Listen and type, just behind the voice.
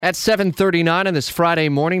At 7:39 on this Friday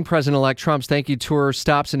morning, President-elect Trump's thank you tour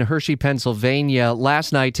stops in Hershey, Pennsylvania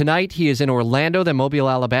last night. Tonight, he is in Orlando, then Mobile,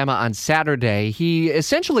 Alabama on Saturday. He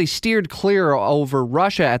essentially steered clear over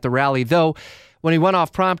Russia at the rally, though when he went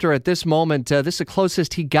off prompter at this moment, this is the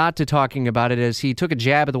closest he got to talking about it as he took a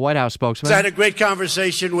jab at the White House spokesman. I had a great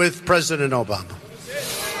conversation with President Obama.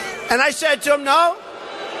 And I said to him, no.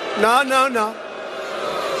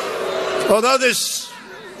 Although this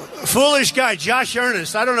foolish guy, Josh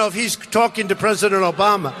Earnest, I don't know if he's talking to President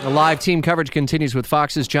Obama. The live team coverage continues with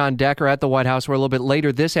Fox's John Decker at the White House. We're a little bit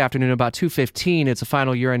later this afternoon, about 2:15. It's a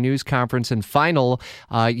final year-end news conference and final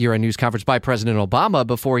year-end news conference by President Obama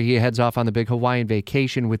before he heads off on the big Hawaiian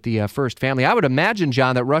vacation with the first family. I would imagine,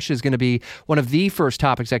 John, that Russia is going to be one of the first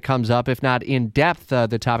topics that comes up, if not in depth,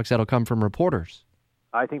 the topics that will come from reporters.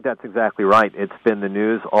 I think that's exactly right. It's been the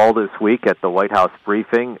news all this week at the White House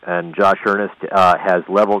briefing, and Josh Earnest has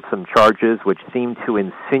leveled some charges which seem to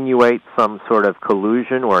insinuate some sort of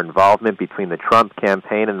collusion or involvement between the Trump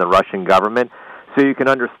campaign and the Russian government. So you can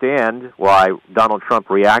understand why Donald Trump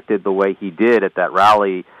reacted the way he did at that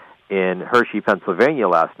rally in Hershey, Pennsylvania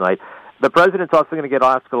last night. The president's also going to get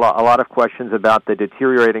asked a lot of questions about the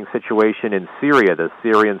deteriorating situation in Syria. The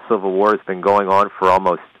Syrian civil war has been going on for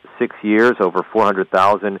almost 6 years. Over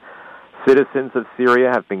 400,000 citizens of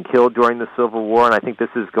Syria have been killed during the civil war, and I think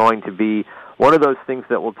this is going to be one of those things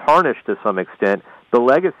that will tarnish, to some extent, the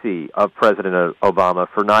legacy of President Obama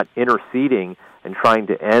for not interceding and trying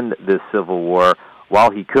to end this civil war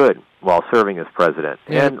while he could, while serving as president.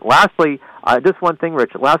 Yeah. And lastly, just one thing,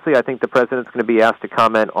 Rich. Lastly, I think the president's going to be asked to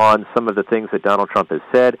comment on some of the things that Donald Trump has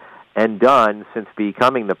said and done since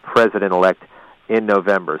becoming the president-elect in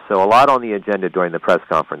November. So a lot on the agenda during the press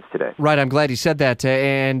conference today. Right, I'm glad you said that.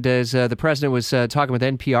 And as the president was talking with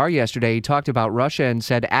NPR yesterday, he talked about Russia and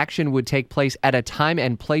said action would take place at a time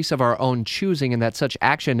and place of our own choosing, and that such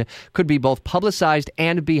action could be both publicized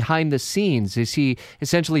and behind the scenes. Is he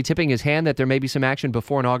essentially tipping his hand that there may be some action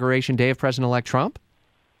before Inauguration Day of President-elect Trump?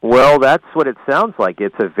 Well, that's what it sounds like.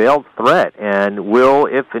 It's a veiled threat. And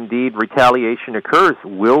if indeed retaliation occurs,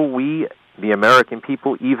 will we, the American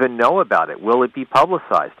people, even know about it? Will it be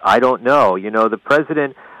publicized? I don't know. You know, the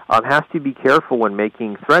president has to be careful when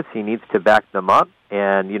making threats. He needs to back them up.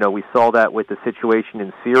 And, we saw that with the situation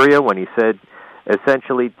in Syria when he said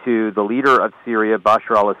essentially to the leader of Syria,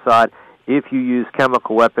 Bashar al-Assad, if you use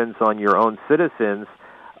chemical weapons on your own citizens,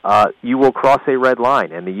 you will cross a red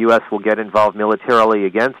line, and the U.S. will get involved militarily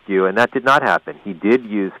against you. And that did not happen. He did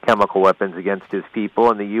use chemical weapons against his people,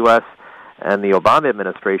 and the U.S. and the Obama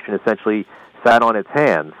administration essentially sat on its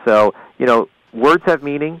hands. So, words have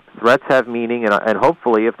meaning, threats have meaning, and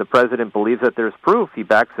hopefully if the president believes that there's proof, he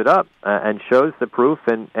backs it up and shows the proof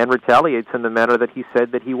and retaliates in the manner that he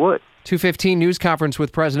said that he would. 2:15 news conference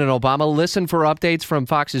with President Obama. Listen for updates from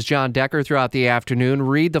Fox's John Decker throughout the afternoon.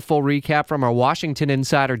 Read the full recap from our Washington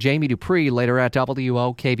insider, Jamie Dupree, later at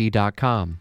WOKV.com.